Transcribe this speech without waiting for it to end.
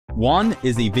One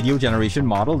is a video generation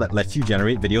model that lets you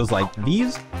generate videos like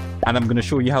these, and I'm going to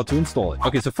show you how to install it.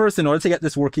 Okay, so first, in order to get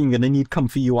this working, you're going to need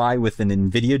ComfyUi with an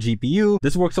NVIDIA GPU.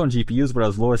 This works on GPUs, but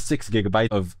as low as 6 GB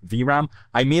of VRAM.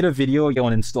 I made a video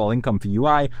on installing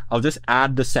ComfyUI. I'll just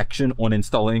add the section on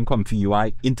installing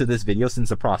ComfyUI into this video since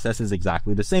the process is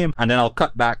exactly the same, and then I'll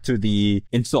cut back to the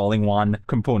installing one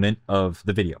component of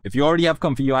the video. If you already have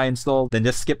ComfyUI installed, then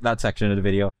just skip that section of the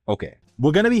video. Okay.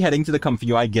 We're going to be heading to the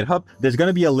ComfyUi GitHub. There's going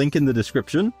to be a link in the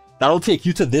description. That'll take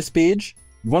you to this page.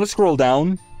 You want to scroll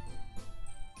down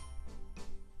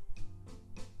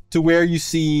to where you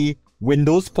see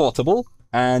Windows Portable,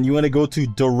 and you want to go to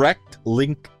direct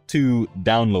link to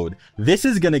download. This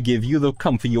is going to give you the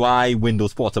ComfyUi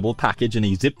Windows Portable package in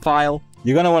a zip file.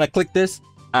 You're going to want to click this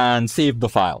and save the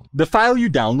file. The file you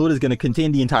download is going to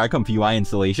contain the entire ComfyUi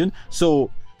installation. So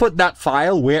put that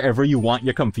file wherever you want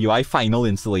your ComfyUi final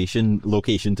installation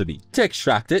location to be. To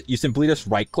extract it, you simply just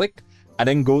right click and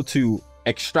then go to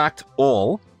extract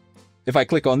all. If I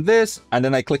click on this and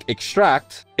then I click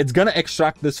extract, it's gonna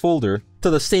extract this folder to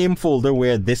the same folder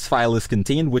where this file is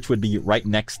contained, which would be right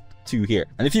next to here.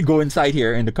 And if you go inside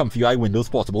here in the ComfyUi Windows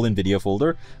Portable NVIDIA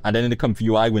folder, and then in the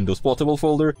ComfyUi Windows Portable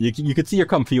folder, you can see your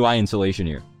ComfyUi installation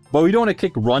here. But we don't want to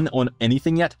click run on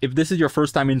anything yet. If this is your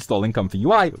first time installing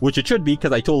ComfyUI, which it should be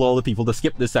because I told all the people to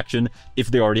skip this section if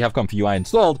they already have ComfyUi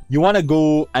installed, you want to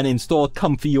go and install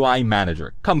ComfyUi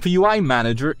Manager. ComfyUi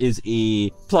Manager is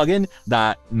a plugin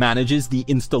that manages the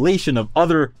installation of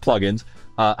other plugins,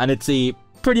 and it's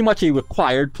pretty much a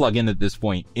required plugin at this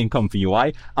point in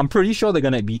ComfyUI. I'm pretty sure they're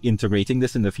going to be integrating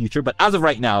this in the future, but as of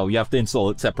right now, you have to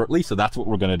install it separately, so that's what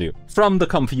we're going to do. From the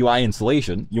ComfyUi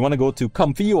installation, you want to go to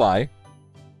ComfyUI,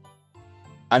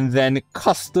 and then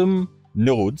custom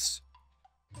nodes,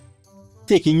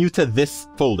 taking you to this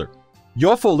folder.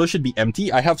 Your folder should be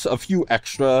empty. I have a few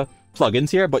extra plugins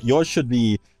here, but yours should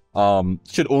be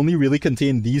should only really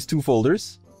contain these two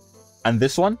folders and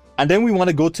this one. And then we want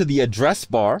to go to the address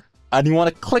bar and you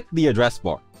want to click the address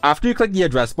bar. After you click the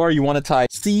address bar, you want to type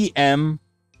CMD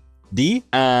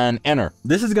and enter.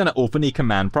 This is going to open a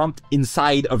command prompt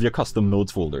inside of your custom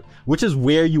nodes folder, which is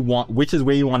where you want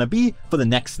to be for the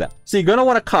next step. So you're going to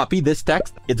want to copy this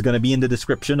text. It's going to be in the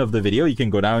description of the video. You can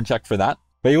go down and check for that.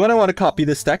 But you're going to want to copy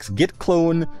this text, git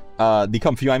clone the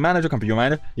ComfyUi Manager, ComfyUi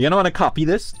Manager. You're going to want to copy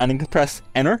this and then press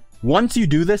enter. Once you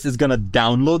do this, it's going to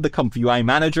download the ComfyUi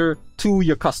Manager to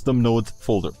your custom nodes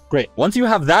folder. Great. Once you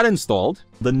have that installed,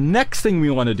 the next thing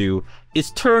we want to do is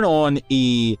turn on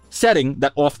a setting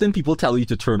that often people tell you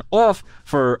to turn off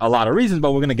for a lot of reasons,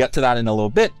 but we're going to get to that in a little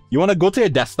bit. You want to go to your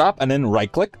desktop and then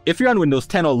right click. If you're on Windows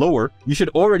 10 or lower, you should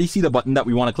already see the button that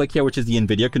we want to click here, which is the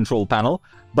NVIDIA control panel.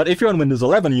 But if you're on Windows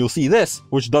 11, you'll see this,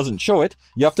 which doesn't show it.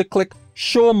 You have to click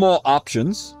show more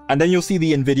options, and then you'll see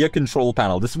the NVIDIA control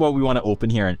panel. This is what we want to open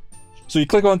here. So you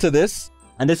click onto this,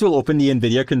 and this will open the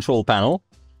NVIDIA control panel.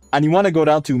 And you want to go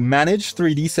down to manage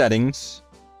 3D settings.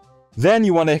 Then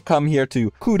you want to come here to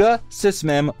CUDA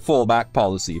sysmem fallback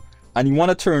policy. And you want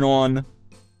to turn on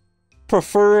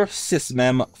prefer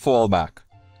sysmem fallback.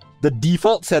 The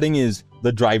default setting is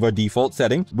the driver default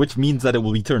setting, which means that it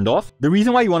will be turned off. The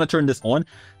reason why you want to turn this on,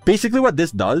 basically what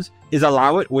this does is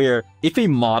allow it where if a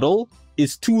model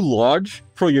is too large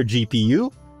for your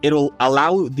GPU, it'll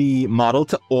allow the model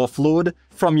to offload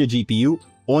from your GPU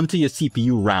onto your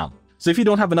CPU RAM. So if you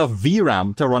don't have enough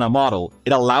VRAM to run a model,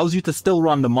 it allows you to still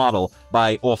run the model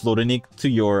by offloading it to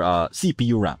your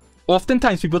CPU RAM.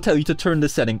 Oftentimes people tell you to turn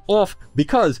this setting off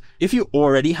because if you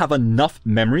already have enough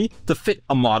memory to fit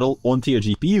a model onto your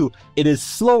GPU, it is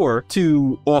slower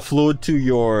to offload to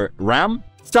your RAM.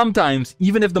 Sometimes,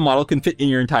 even if the model can fit in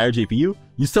your entire GPU,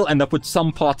 you still end up with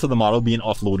some parts of the model being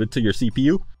offloaded to your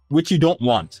CPU, which you don't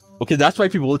want. Okay, that's why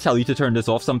people will tell you to turn this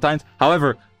off sometimes.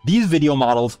 However, these video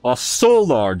models are so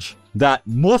large that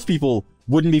most people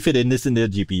wouldn't be fitting this in their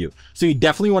GPU. So you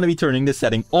definitely want to be turning this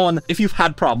setting on if you've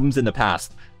had problems in the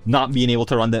past not being able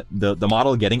to run the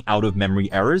model, getting out of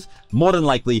memory errors. More than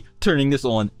likely, turning this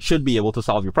on should be able to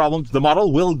solve your problems. The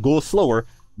model will go slower,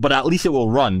 but at least it will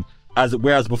run,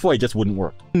 whereas before it just wouldn't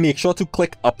work. Make sure to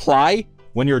click apply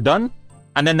when you're done,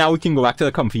 and then now we can go back to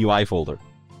the ComfyUi folder.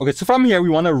 Okay, so from here we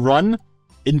want to run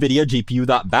NVIDIA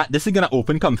GPU.bat. This is going to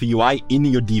open ComfyUi in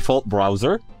your default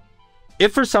browser.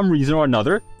 If for some reason or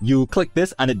another you click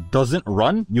this and it doesn't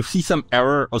run, you see some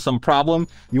error or some problem,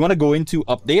 you want to go into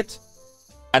update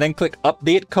and then click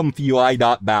update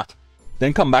ComfyUi.bat.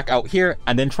 Then come back out here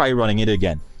and then try running it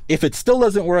again. If it still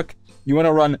doesn't work, you want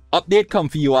to run update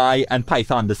ComfyUi and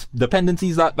Python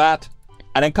dependencies.bat.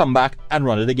 and then come back and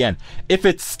run it again. If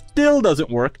it still doesn't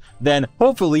work, then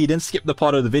hopefully you didn't skip the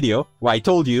part of the video where I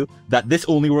told you that this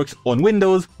only works on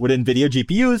Windows with NVIDIA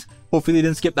GPUs. Hopefully you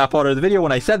didn't skip that part of the video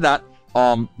when I said that.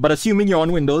 But assuming you're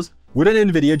on Windows with an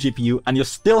NVIDIA GPU and you're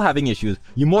still having issues,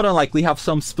 you more than likely have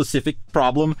some specific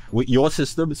problem with your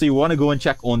system. So you want to go and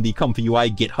check on the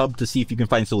ComfyUi GitHub to see if you can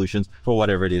find solutions for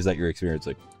whatever it is that you're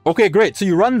experiencing. Okay, great. So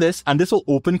you run this and this will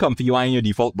open ComfyUi in your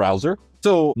default browser.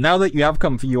 So now that you have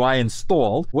ComfyUi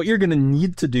installed, what you're going to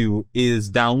need to do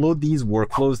is download these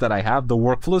workflows that I have. The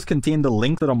workflows contain the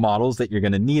link to the models that you're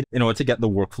going to need in order to get the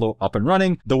workflow up and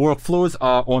running. The workflows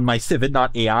are on my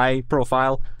Civit.ai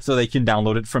profile, so they can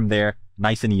download it from there.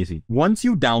 Nice and easy. Once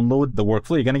you download the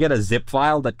workflow, you're going to get a zip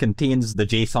file that contains the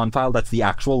JSON file. That's the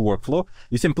actual workflow.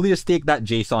 You simply just take that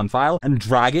JSON file and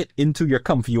drag it into your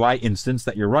ComfyUi instance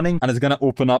that you're running, and it's going to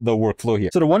open up the workflow here.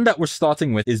 So the one that we're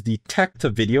starting with is the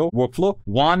Txt2Video workflow.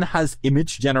 One has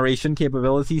image generation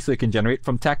capability, so it can generate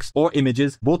from text or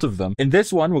images, both of them. In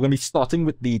this one, we're going to be starting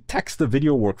with the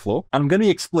Txt2Video workflow. I'm going to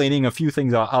be explaining a few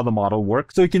things about how the model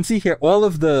works. So you can see here, all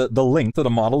of the links to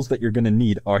the models that you're going to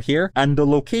need are here, and the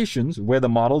locations where the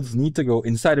models need to go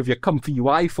inside of your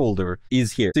ComfyUi folder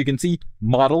is here. So you can see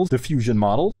models, diffusion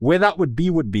models, where that would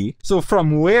be. So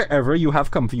from wherever you have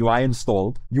ComfyUi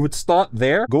installed, you would start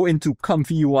there, go into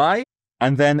ComfyUi,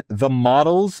 and then the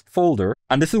models folder.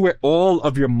 And this is where all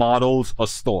of your models are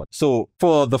stored. So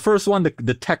for the first one,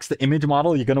 the text to image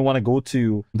model, you're going to want to go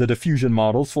to the diffusion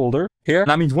models folder here. And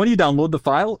that means when you download the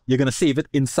file, you're going to save it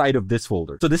inside of this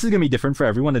folder. So this is going to be different for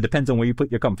everyone. It depends on where you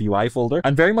put your ComfyUi folder.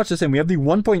 And very much the same, we have the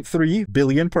 1.3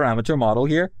 billion parameter model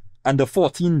here and the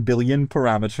 14 billion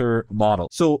parameter model.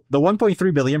 So the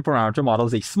 1.3 billion parameter model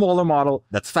is a smaller model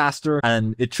that's faster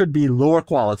and it should be lower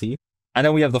quality. And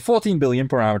then we have the 14 billion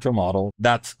parameter model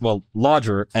that's, well,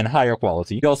 larger and higher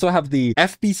quality. We also have the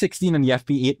FP16 and the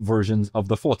FP8 versions of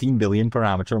the 14 billion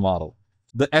parameter model.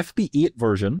 The FP8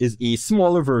 version is a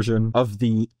smaller version of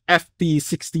the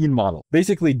FP16 model.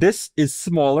 Basically, this is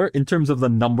smaller in terms of the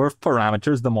number of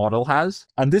parameters the model has,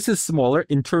 and this is smaller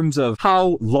in terms of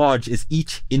how large is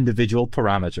each individual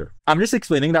parameter. I'm just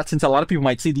explaining that since a lot of people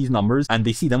might see these numbers and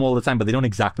they see them all the time, but they don't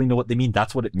exactly know what they mean.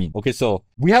 That's what it means. Okay, so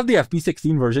we have the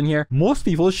FP16 version here. Most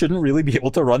people shouldn't really be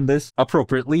able to run this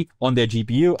appropriately on their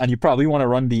GPU, and you probably want to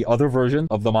run the other version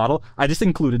of the model. I just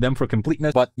included them for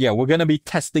completeness, but yeah, we're going to be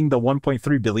testing the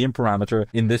 1.3 billion parameter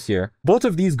in this here. Both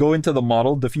of these go into the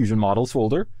model diffusion models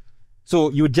folder. So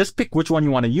you would just pick which one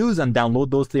you want to use and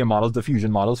download those to your models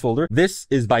diffusion models folder. This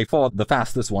is by far the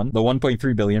fastest one, the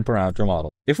 1.3 billion parameter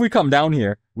model. If we come down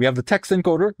here, we have the text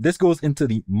encoder. This goes into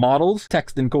the models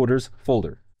text encoders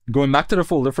folder. Going back to the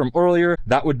folder from earlier,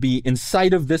 that would be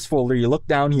inside of this folder. You look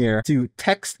down here to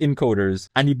text encoders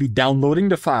and you'd be downloading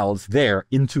the files there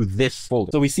into this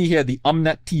folder. So we see here the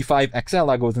Umnet T5XL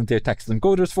that goes into your text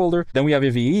encoders folder. Then we have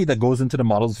a VE that goes into the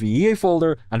models VEA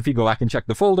folder. And if you go back and check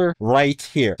the folder right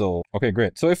here. So, okay,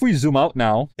 great. So if we zoom out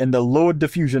now, in the load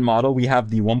diffusion model, we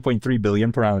have the 1.3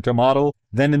 billion parameter model.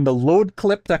 Then in the load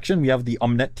clip section, we have the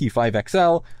Umnet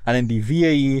T5XL, and in the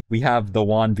VAE, we have the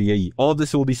WAN VAE. All of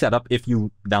this will be set up if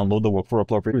you download the workflow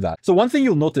appropriate through that. So one thing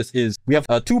you'll notice is we have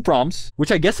 2 prompts,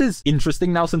 which I guess is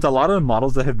interesting now since a lot of the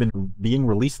models that have been being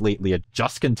released lately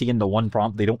just contain the one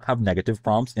prompt. They don't have negative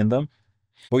prompts in them.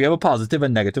 But we have a positive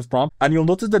and negative prompt, and you'll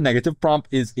notice the negative prompt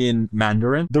is in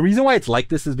Mandarin. The reason why it's like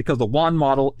this is because the WAN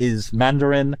model is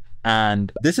Mandarin,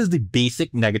 and this is the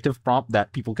basic negative prompt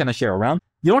that people kind of share around.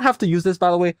 You don't have to use this, by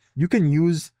the way. You can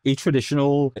use a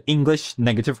traditional English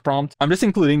negative prompt. I'm just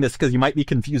including this because you might be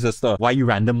confused as to why you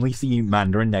randomly see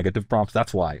Mandarin negative prompts.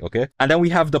 That's why, okay? And then we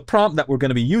have the prompt that we're going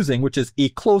to be using, which is a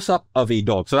close-up of a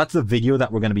dog. So that's the video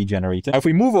that we're going to be generating. If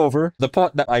we move over, the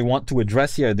part that I want to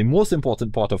address here, the most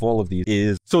important part of all of these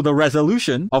is, so the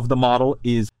resolution of the model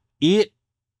is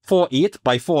 848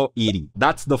 by 480.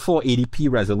 That's the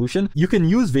 480p resolution. You can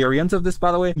use variants of this,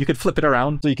 by the way. You could flip it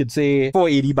around. So you could say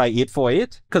 480 by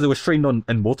 848 because it was trained on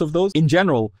both of those. In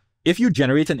general, if you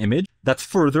generate an image that's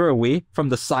further away from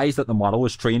the size that the model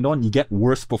was trained on, you get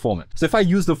worse performance. So if I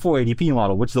use the 480p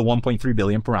model, which the 1.3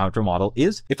 billion parameter model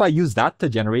is, if I use that to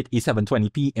generate a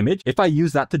 720p image, if I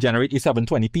use that to generate a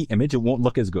 720p image, it won't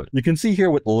look as good. You can see here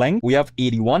with length, we have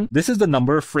 81. This is the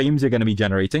number of frames you're going to be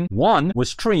generating. One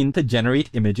was trained to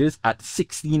generate images at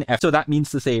 16f. So that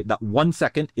means to say that 1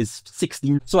 second is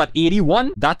 16. So at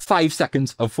 81, that's 5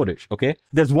 seconds of footage, okay?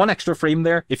 There's one extra frame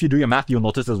there. If you do your math, you'll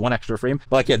notice there's one extra frame.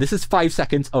 But like, yeah, this this is 5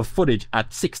 seconds of footage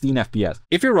at 16 FPS.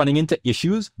 If you're running into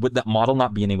issues with that model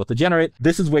not being able to generate,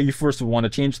 this is where you first want to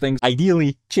change things.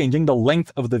 Ideally, changing the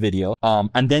length of the video,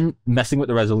 and then messing with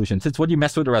the resolution. Since when you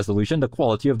mess with the resolution, the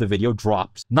quality of the video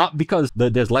drops. Not because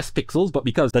there's less pixels, but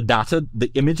because the data, the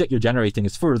image that you're generating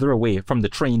is further away from the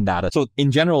trained data. So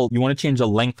in general, you want to change the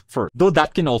length first, though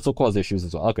that can also cause issues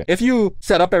as well. Okay, if you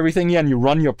set up everything here and you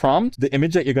run your prompt, the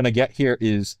image that you're going to get here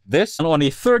is this. And on a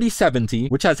 3070,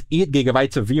 which has 8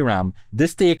 gigabytes of VRAM,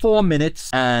 this takes 4 minutes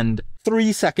and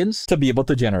 3 seconds to be able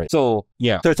to generate. So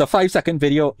yeah, so it's a 5-second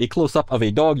video, a close-up of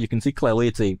a dog. You can see clearly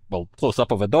it's a, well,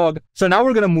 close-up of a dog. So now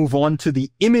we're going to move on to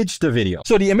the Img2Video.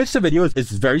 So the Img2Video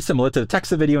is very similar to the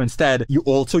Txt2Video. Instead, you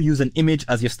also use an image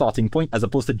as your starting point, as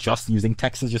opposed to just using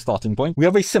text as your starting point. We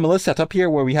have a similar setup here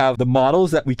where we have the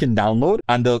models that we can download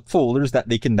and the folders that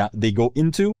they go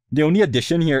into. The only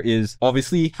addition here is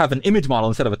obviously have an image model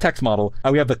instead of a text model,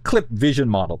 and we have the clip vision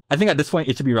model. I think at this point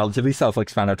it should be relatively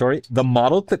self-explanatory. The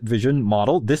model clip vision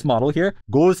model, this model here,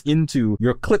 goes into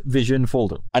your clip vision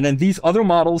folder. And then these other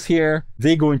models here,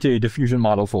 they go into a diffusion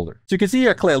model folder. So you can see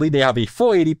here clearly they have a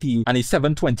 480p and a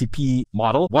 720p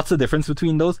model. What's the difference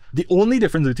between those? The only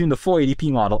difference between the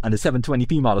 480p model and the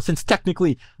 720p model, since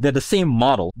technically they're the same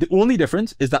model, the only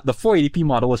difference is that the 480p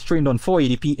model was trained on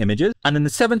 480p images, and then the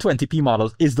 720p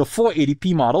model is the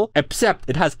 480p model, except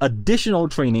it has additional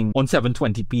training on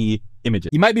 720p images.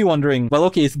 You might be wondering, well,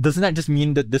 okay, doesn't that just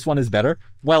mean that this one is better?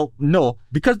 Well, no,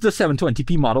 because the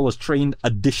 720p model was trained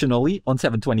additionally on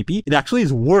 720p, it actually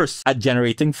is worse at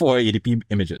generating 480p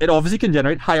images. It obviously can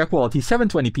generate higher quality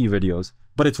 720p videos,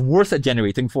 but it's worse at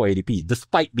generating 480p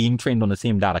despite being trained on the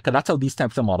same data, because that's how these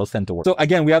types of models tend to work. So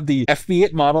again, we have the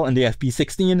FP8 model and the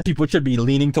FP16. People should be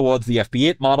leaning towards the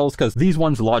FP8 models because these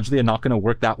ones largely are not going to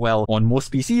work that well on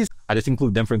most PCs. I just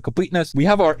include them for completeness. We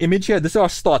have our image here. This is our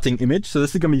starting image. So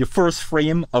this is going to be your first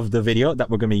frame of the video that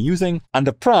we're going to be using. And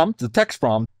the prompt, the text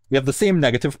prompt, we have the same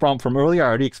negative prompt from earlier. I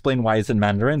already explained why it's in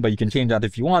Mandarin, but you can change that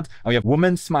if you want. And we have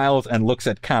woman smiles and looks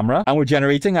at camera. And we're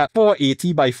generating at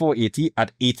 480 by 480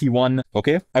 at 81.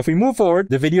 Okay. If we move forward,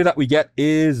 the video that we get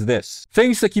is this.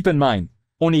 Things to keep in mind.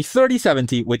 On a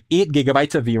 3070 with 8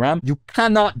 gigabytes of VRAM, you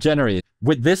cannot generate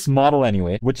with this model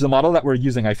anyway, which the model that we're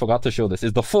using, I forgot to show this,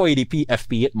 is the 480p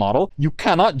FP8 model. You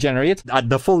cannot generate at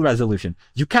the full resolution.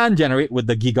 You can generate with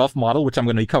the GIGOF model, which I'm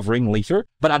going to be covering later,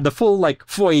 but at the full like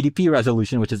 480p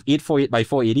resolution, which is 848 by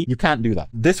 480, you can't do that.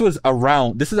 This is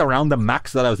around the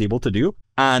max that I was able to do.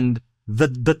 And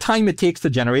the time it takes to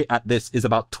generate at this is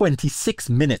about 26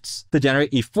 minutes to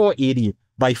generate a 480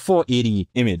 by 480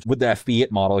 image with the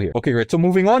FP8 model here. Okay, great. So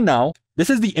moving on now, this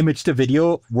is the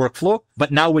Img2Video workflow,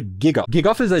 but now with GIGOF.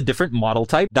 GIGOF is a different model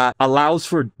type that allows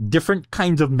for different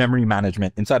kinds of memory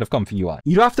management inside of ComfyUi.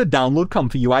 You don't have to download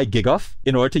ComfyUi GIGOF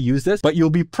in order to use this, but you'll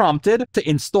be prompted to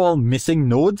install missing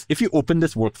nodes. If you open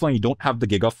this workflow and you don't have the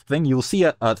GIGOF thing, you'll see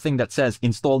a thing that says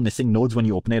install missing nodes when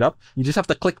you open it up. You just have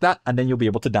to click that and then you'll be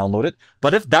able to download it.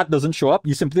 But if that doesn't show up,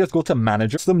 you simply just go to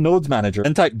Manager, System Nodes Manager,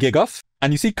 and type GIGOF.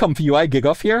 And you see ComfyUi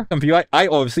GIGOF here. ComfyUi, I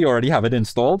obviously already have it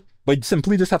installed, but you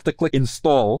simply just have to click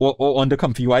install or under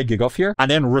ComfyUi GIGOF here,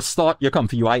 and then restart your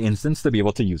ComfyUi instance to be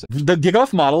able to use it. The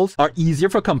GIGOF models are easier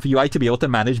for ComfyUi to be able to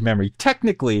manage memory.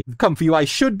 Technically, ComfyUi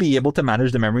should be able to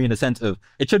manage the memory in the sense of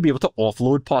it should be able to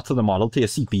offload parts of the model to your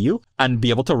CPU and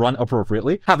be able to run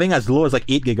appropriately, having as low as like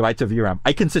 8 gigabytes of VRAM.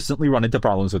 I consistently run into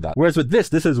problems with that. Whereas with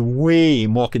this is way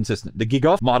more consistent. The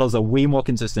GIGOF models are way more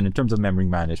consistent in terms of memory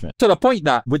management. To the point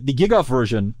that with the GIGOF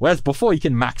version, whereas before you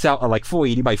can max out at like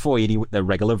 480 by 480 with the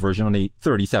regular version on a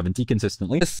 3070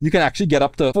 consistently, you can actually get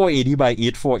up to 480 by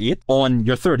 848 on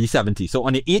your 3070. So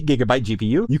on an 8 gigabyte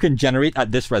GPU, you can generate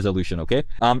at this resolution, okay?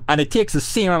 And it takes the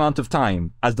same amount of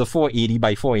time as the 480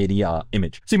 by 480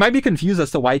 image. So you might be confused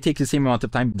as to why it takes the same amount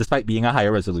of time despite being a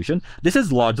higher resolution. This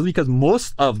is largely because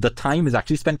most of the time is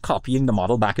actually spent copying the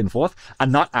model back and forth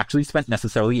and not actually spent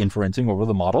necessarily inferencing over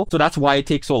the model. So that's why it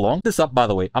takes so long. This up, by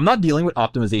the way, I'm not dealing with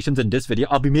optimizations in this video.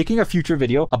 I'll be making a future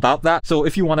video about that. So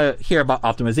if you want to hear about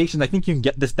optimizations, I think you can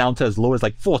get this down to as low as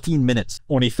like 14 minutes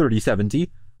on a 3070.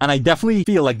 And I definitely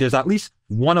feel like there's at least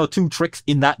 1 or 2 tricks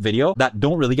in that video that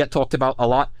don't really get talked about a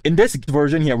lot. In this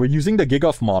version here, we're using the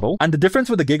GIGOF model. And the difference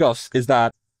with the GIGOFs is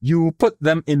that you put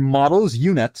them in models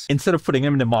units instead of putting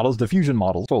them in the models diffusion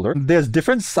model folder. There's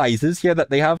different sizes here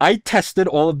that they have. I tested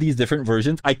all of these different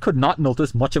versions. I could not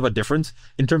notice much of a difference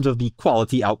in terms of the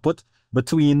quality output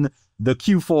between the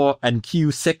Q4 and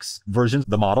Q6 versions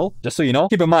of the model. Just so you know,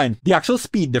 keep in mind, the actual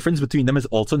speed difference between them is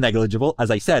also negligible,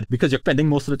 as I said, because you're spending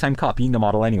most of the time copying the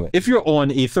model anyway. If you're on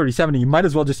a 3070, you might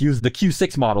as well just use the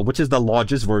Q6 model, which is the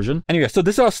largest version. Anyway, so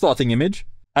this is our starting image.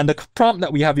 And the prompt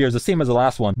that we have here is the same as the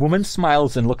last one. Woman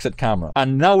smiles and looks at camera.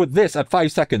 And now with this, at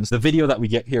 5 seconds, the video that we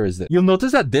get here is this. You'll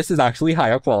notice that this is actually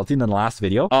higher quality than the last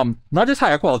video. Not just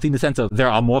higher quality in the sense of there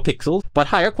are more pixels, but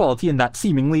higher quality in that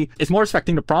seemingly it's more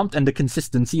respecting the prompt and the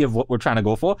consistency of what we're trying to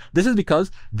go for. This is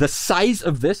because the size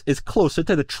of this is closer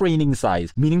to the training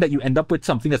size, meaning that you end up with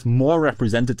something that's more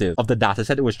representative of the data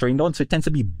set it was trained on, so it tends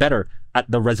to be better at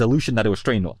the resolution that it was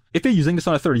trained on. If you're using this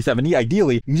on a 3070,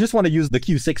 ideally, you just want to use the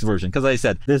Q6 version, because as I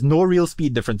said, there's no real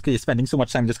speed difference because you're spending so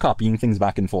much time just copying things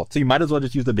back and forth. So you might as well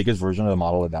just use the biggest version of the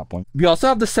model at that point. We also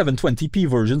have the 720p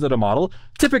versions of the model.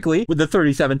 Typically, with the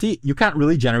 3070, you can't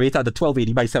really generate at the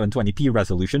 1280 by 720p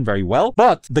resolution very well,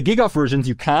 but the GIGOF versions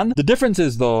you can. The difference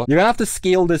is though, you're gonna have to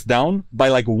scale this down by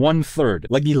like 1/3.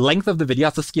 Like the length of the video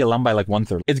has to scale down by like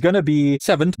 1/3. It's gonna be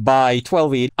 7 by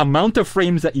 1280. Amount of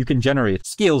frames that you can generate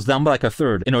scales down by like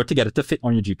 1/3 in order to get it to fit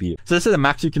on your GPU. So this is the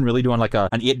max you can really do on like an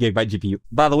 8GB GPU.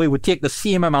 By the way, would take the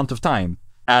same amount of time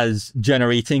as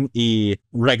generating a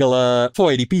regular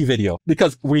 480p video,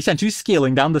 because we're essentially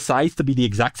scaling down the size to be the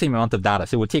exact same amount of data.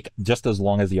 So it would take just as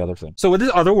long as the other thing. So with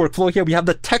this other workflow here, we have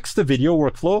the text-to-video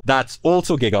workflow that's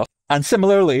also GIGOF. And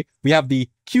similarly, we have the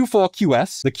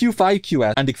Q4QS, the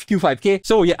Q5QS, and the Q5K.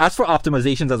 So yeah, as for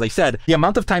optimizations, as I said, the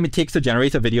amount of time it takes to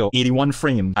generate a video, 81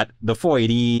 frames at the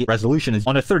 480 resolution, is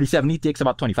on a 3070 takes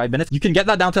about 25 minutes. You can get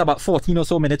that down to about 14 or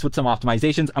so minutes with some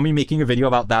optimizations. I'm making a video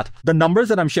about that. The numbers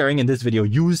that I'm sharing in this video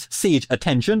use Sage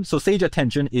Attention. So Sage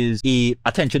Attention is a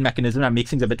attention mechanism that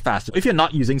makes things a bit faster. If you're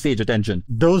not using Sage Attention,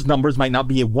 those numbers might not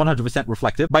be 100%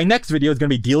 reflective. My next video is going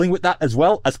to be dealing with that as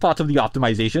well as part of the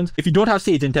optimizations. If you don't have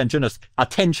Sage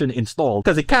Attention installed,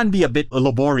 because it can be a bit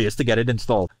laborious to get it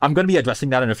installed, I'm going to be addressing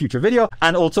that in a future video,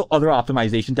 and also other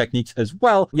optimization techniques as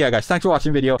well. Yeah guys, thanks for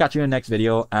watching the video. Catch you in the next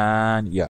video, and yeah.